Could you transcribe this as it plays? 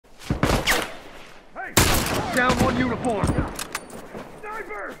Down one uniform.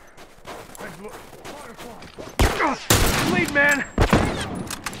 Sniper! Lead man!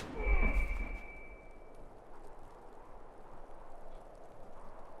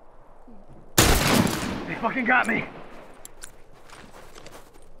 They fucking got me!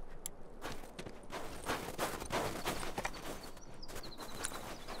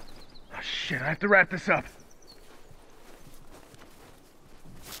 Oh shit, I have to wrap this up.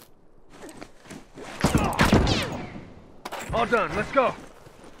 All done, let's go.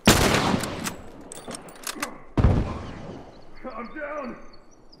 I'm down!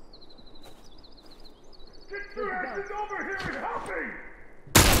 Get your asses over here and help me!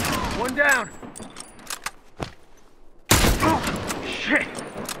 One down. Oh, shit!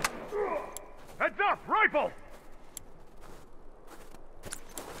 Heads up! Rifle!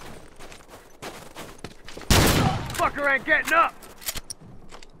 Fucker ain't getting up!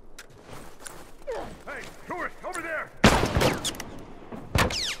 Hey, tourist, over there!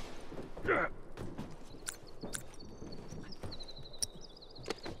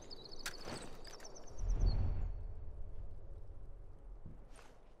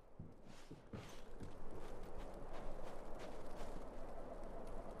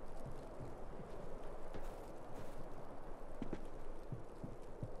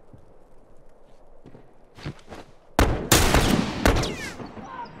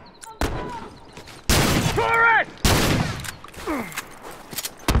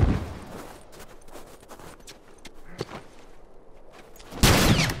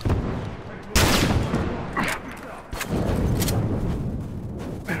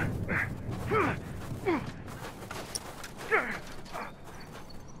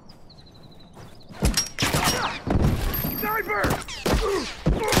 Sniper!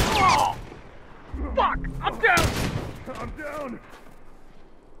 Oh, fuck! I'm down! I'm down!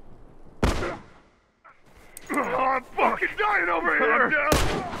 Oh, I'm fucking dying over here! I'm down!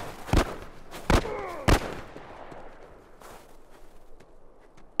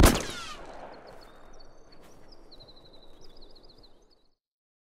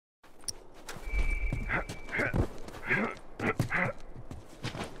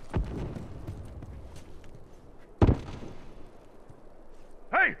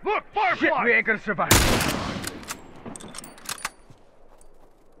 Hey, look! Firefly! Shit, we ain't gonna survive.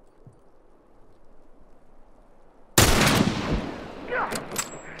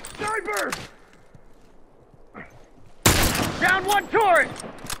 Sniper! Down one tourist!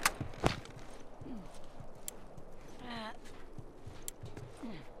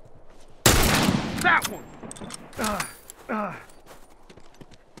 That one!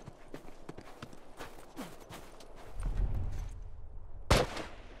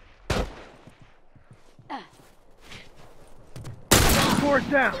 Tourist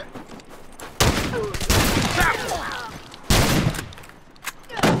down! That one!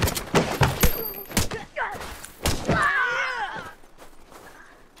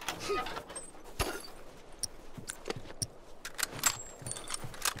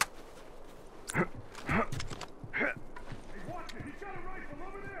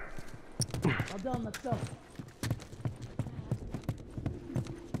 All done, let's go.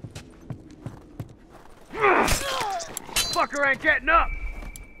 Fucker ain't getting up!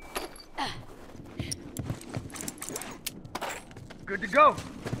 Good to go.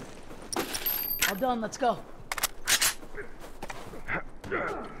 All done, let's go.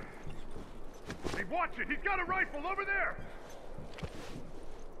 Hey, watch it! He's got a rifle over there!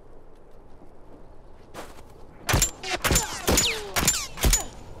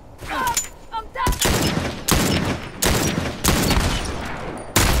 I'm done!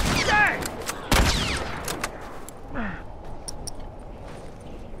 Dang!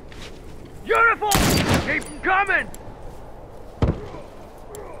 Uniform! Keep them coming!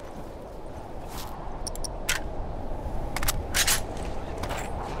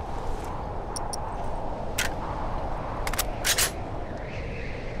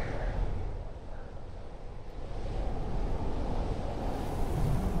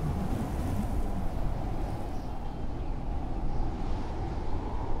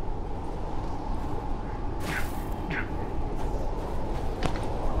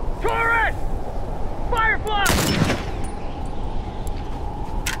 Tourist! Firefly!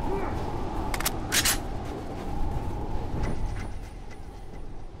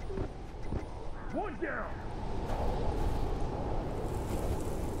 One down!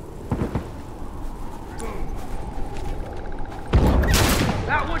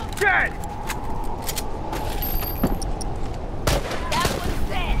 That one's dead! That one's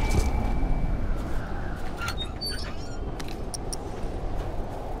dead!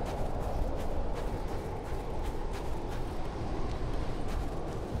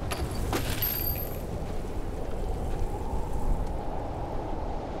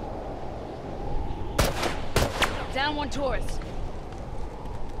 Down one tourist.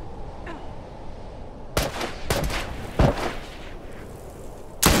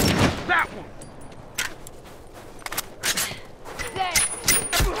 That one! Dead.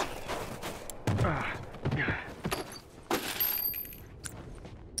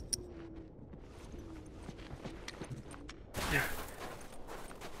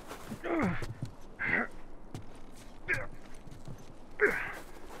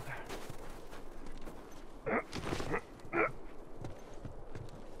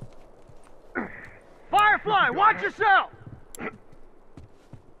 Firefly, watch yourself!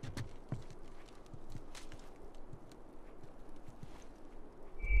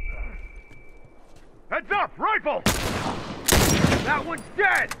 Heads up! Rifle! That one's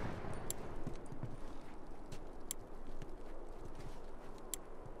dead!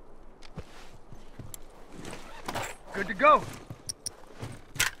 Good to go.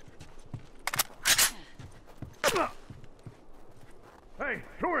 Hey,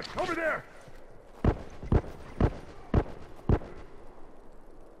 tourist, over there!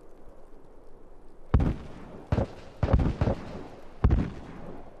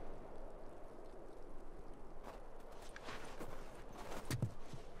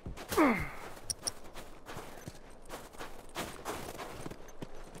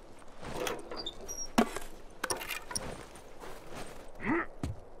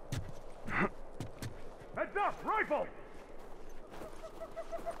 Heads up! Rifle!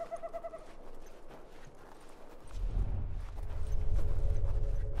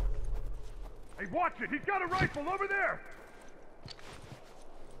 Hey, watch it! He's got a rifle over there!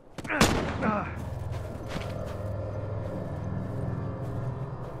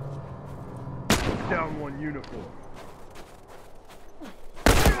 Down one uniform.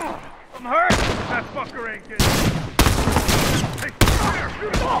 I'm hurt! That fucker ain't getting... Hey, fire!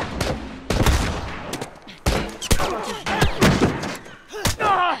 Shoot him off!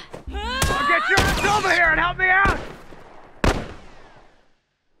 I'll get you over here and help me out!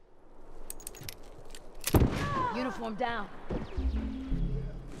 Uniform down.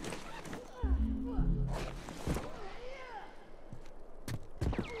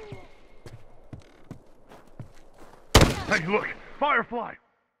 Hey, look! Firefly!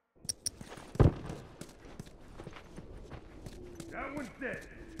 That one's dead.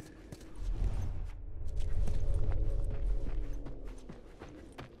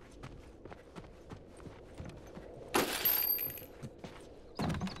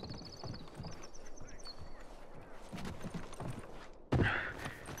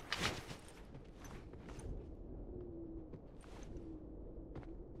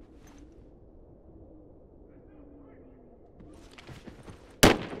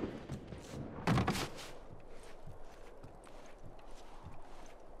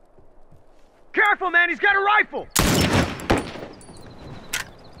 Careful, man, he's got a rifle!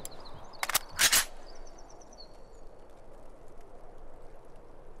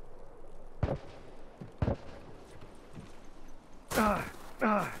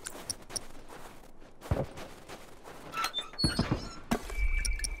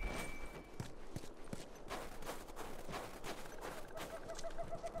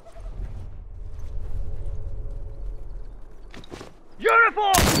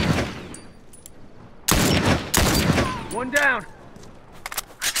 Uniform! One down.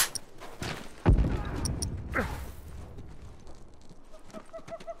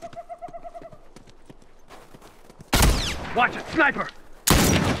 Watch it, sniper!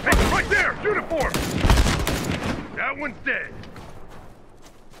 Hey, right there! Uniform! That one's dead.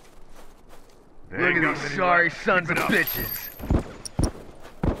 Look at these sorry sons of bitches.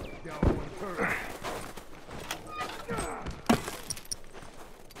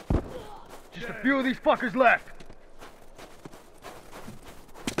 Just a few of these fuckers left.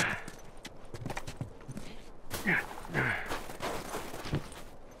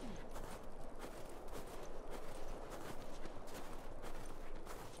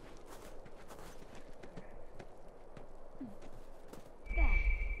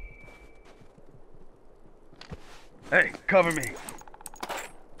 Hey, cover me.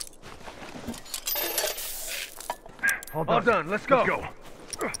 All done. Let's go. Let's go.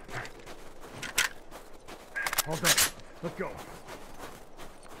 All done. Let's go.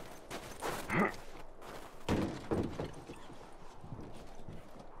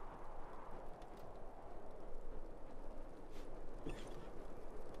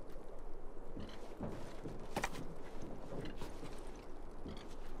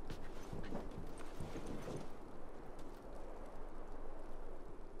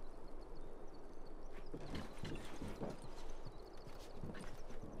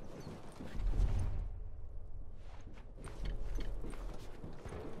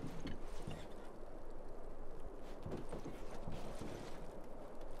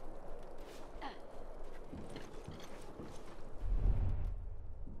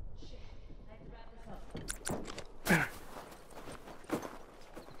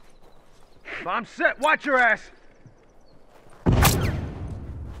 Bomb set. Watch your ass.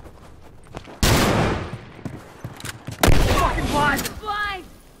 Fucking blind. Blind!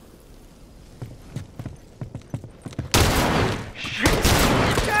 Shit.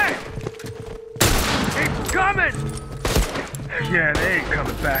 Hey! It's coming! Yeah, they ain't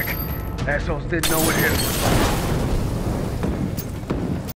coming back. Assholes didn't know what hit them.